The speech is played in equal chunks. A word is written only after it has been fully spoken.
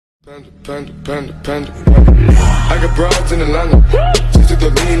Panda. I got broads in Atlanta, just to throw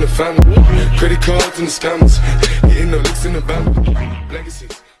me in the family. Credit cards and the scammers, getting no licks in the band.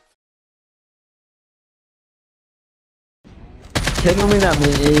 Legacies. খেলুমি না আমি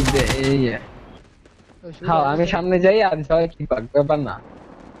এই হ্যাঁ আমি সামনে যাই আর সবাই কি পাক ব্যাপার না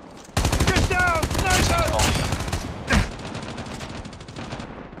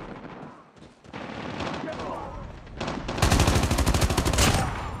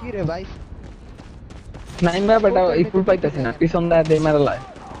কি রে ভাই নাইম ভাই বেটা এই ফুল পাইতেছ না পিছন দা দে মারলা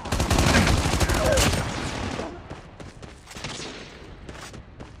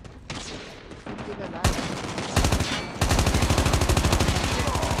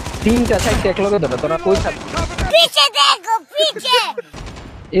तीनटा साइड एक लगे धरो तोरा कोई था पीछे देखो पीछे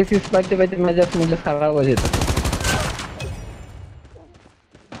इस पाइते पाइते मेजर मुझे खराब हो जाता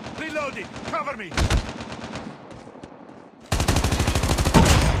reloading cover me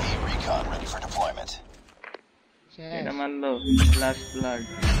recon ready for deployment এটা মারলো লাস্ট ব্লাড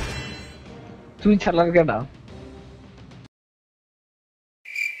তুই চালার কেডা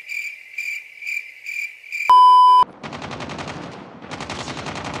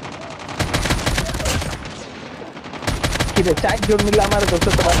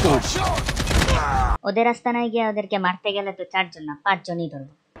ওদের আস্তানায় গিয়ে ওদেরকে মারতে গেলে তো 4 জন না 5 জনই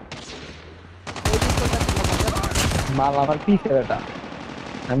ধরবো মাল আমার পিছে এটা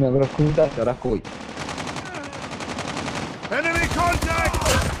আমি ওগুলো খুঁজতে তোরা কই enemy contact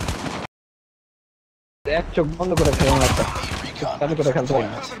এক চোখ বন্ধ করে খেলো না চালু করে খেলতে পারি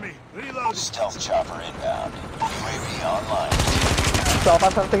stealth chopper inbound UAV online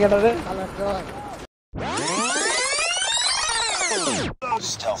chopper সাথে গেটা রে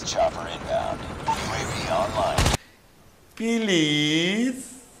stealth chopper inbound UAV online please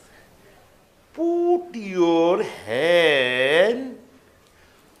put your hand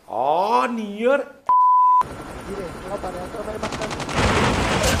on your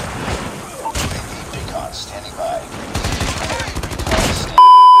recon standing by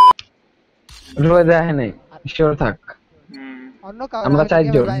রোয় যায় নাই শিওর থাক আমরা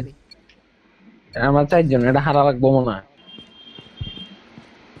চারজন এটা হারা লাগবো মনে হয়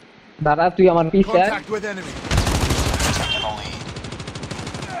দাঁড়া তুই আমার পিছে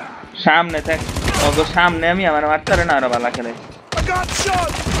সামনে থাক ওগো সামনে আমি আমার মারতারে না আর বালা খেলে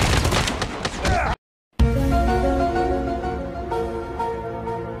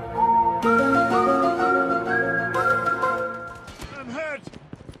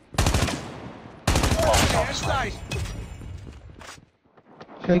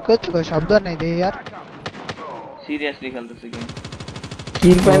সৈকত কো শব্দ নাই দে यार সিরিয়াসলি খেলতেছি গেম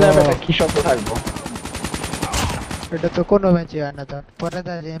কিল পাইনা বেটা কি শব্দ থাকবো এটা তো কোনো ম্যাচে হয় না তো পরে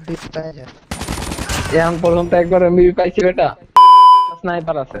দা এমপিপি পায় যায় এখন পর্যন্ত একবার এমপিপি পাইছি বেটা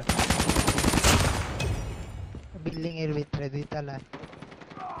স্নাইপার আছে বিল্ডিং এর ভিতরে দুই তলায়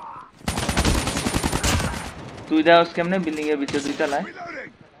তুই দাও কেমনে বিল্ডিং এর ভিতরে দুই তলায়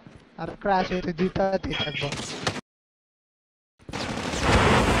আর ক্র্যাশ হইতে দুই তলাতেই থাকবো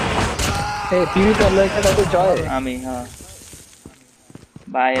এই টিভি তো লাইক এটা তো জয় আমি হ্যাঁ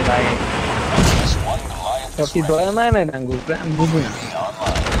বাই তো কি জয় না ডাঙ্গু আমি বুঝি না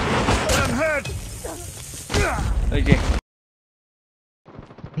ওই যে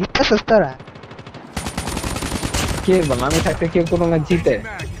হিটটা সস্তারা কে বল আমি থাকতে কেউ কোনো ম্যাচ জিতে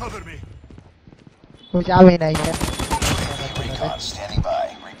ও যাবে না এটা recon standing by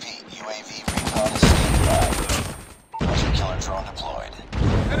repeat UAV recon standing by killer drone deployed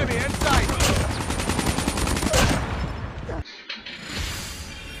enemy in sight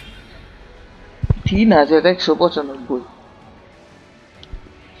 3195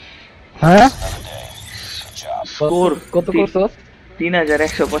 হ্যাঁ স্কোর কত করছস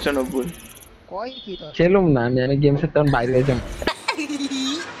 3195 কই কি তো খেলুম না আমি গেম সেট তখন বাইরে যাই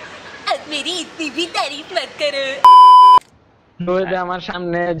मेरी इतनी भी तारीफ मत करो রোয় আমার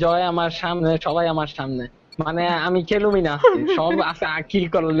সামনে জয় আমার সামনে সবাই আমার সামনে মানে আমি খেলুমই না সব আছে কিল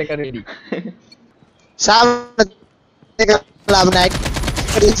করার লেখা রেডি সামনে থেকে লাভ নাই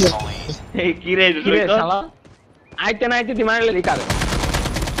এই কি রে শালা আইতে তুই মারলে রিকার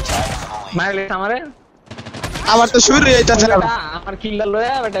মারলে আমারে আমার তো শুরু হইতাছে না আমার কিলটা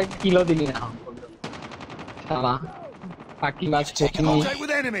লয়া এটা কিলো দিলি না শালা পাকি মাছ কোকিনি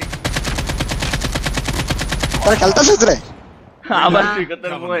তোর খেলতাছিস রে আবার তুই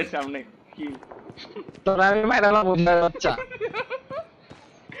কতর মোয়ের সামনে কি তোরা আমি মাইরালা বুঝা বাচ্চা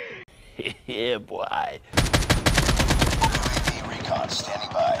yeah boy recon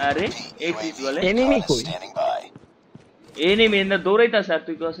standing by আরে এই কি বলে এনিমি কই standing by এনিমি না দৌড়াইতা স্যার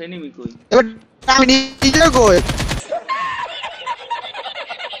তুই কস এনিমি কই এবার আমি নিজে কই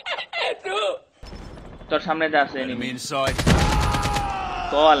তোর সামনে যা আছে Enemy এনিমি inside.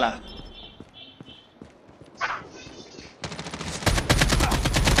 তোলা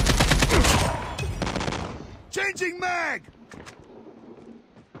Changing mag.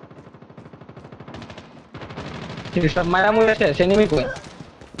 সব মারা মুড়ে শেষ এনিমি কই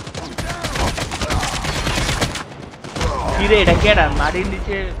কি রে এটা কেডা মাটির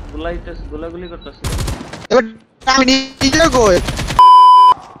নিচে গোলাগুলি করতেছে এবার আমি নিজে কই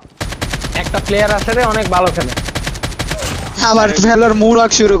একটা প্লেয়ার আছে রে অনেক ভালো খেলে আবার ফেলার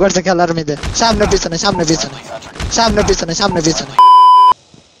মুড়ক শুরু করতে খেলার মধ্যে সামনে পিছনে সামনে পিছনে সামনে পিছনে সামনে পিছনে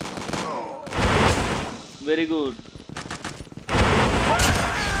ভেরি গুড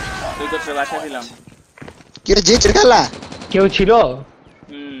তুই তো বাসা দিলাম কি রে জিতর খেলা কেউ ছিল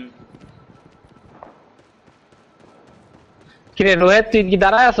কিরে রোহিত তুই কি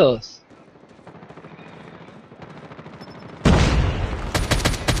দাঁড়ায় আছোস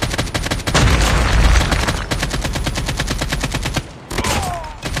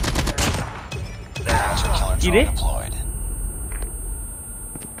Killer Get drone it? deployed.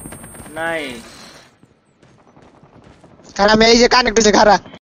 Nice কারণ আমি এই যে কানেক্ট হইছে খারা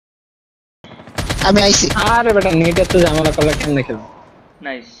আমি আইছি আরে বেটা নেটে তো ঝামেলা করলে কেমনে খেলবো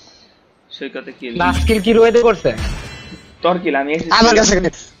নাইস সৈকতে কিল লাস্ট কিল কি রোহিত করছে তোর কিল আমি এসেছি আমার কাছে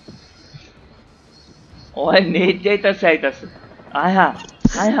নেট ওই নেট যাইতাছে আইতাছে আয়হা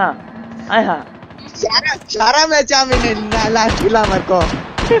আয়হা আয়হা সারা ম্যাচ আমি না লাস্ট কিল আমার কো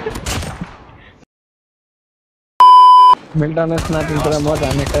মেন্টানেন্স না দিন করে মজা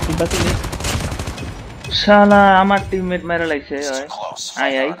আমি একটা টিপাতি নেই শালা আমার টিমমেট মেরে লাইছে ওই Close.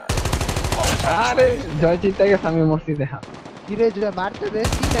 আই আই আরে জয় জিতে গেছে আমি মরছি দেখা কি রে যদি মারতে দে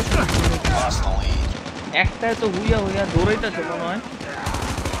ঠিক আছে Lost the lead. একটা তো হুইয়া হুইয়া দৌড়াইতাছে মনে হয়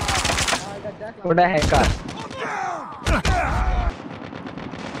ওটা হ্যাকার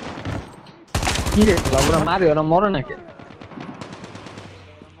কি রে লাগরা মারি ওরা মরে নাকি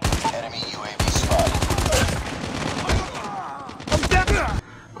Enemy UAV spotted.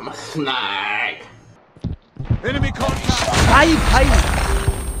 Enemy contact. ভাই ভাই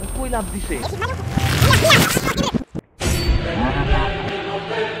কই লাভ দিছে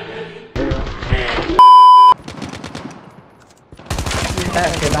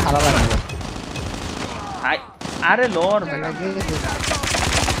এটা হারা লাগবে আই আরে লর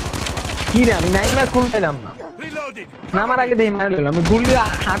কি রে আমি নাইমা কোন পেলাম না Reloading. নামার আগে দেই মার লইলাম আমি গুলি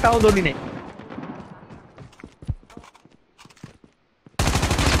হাঁটাও দড়ি নাই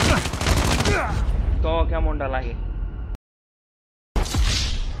তো কেমনটা লাগে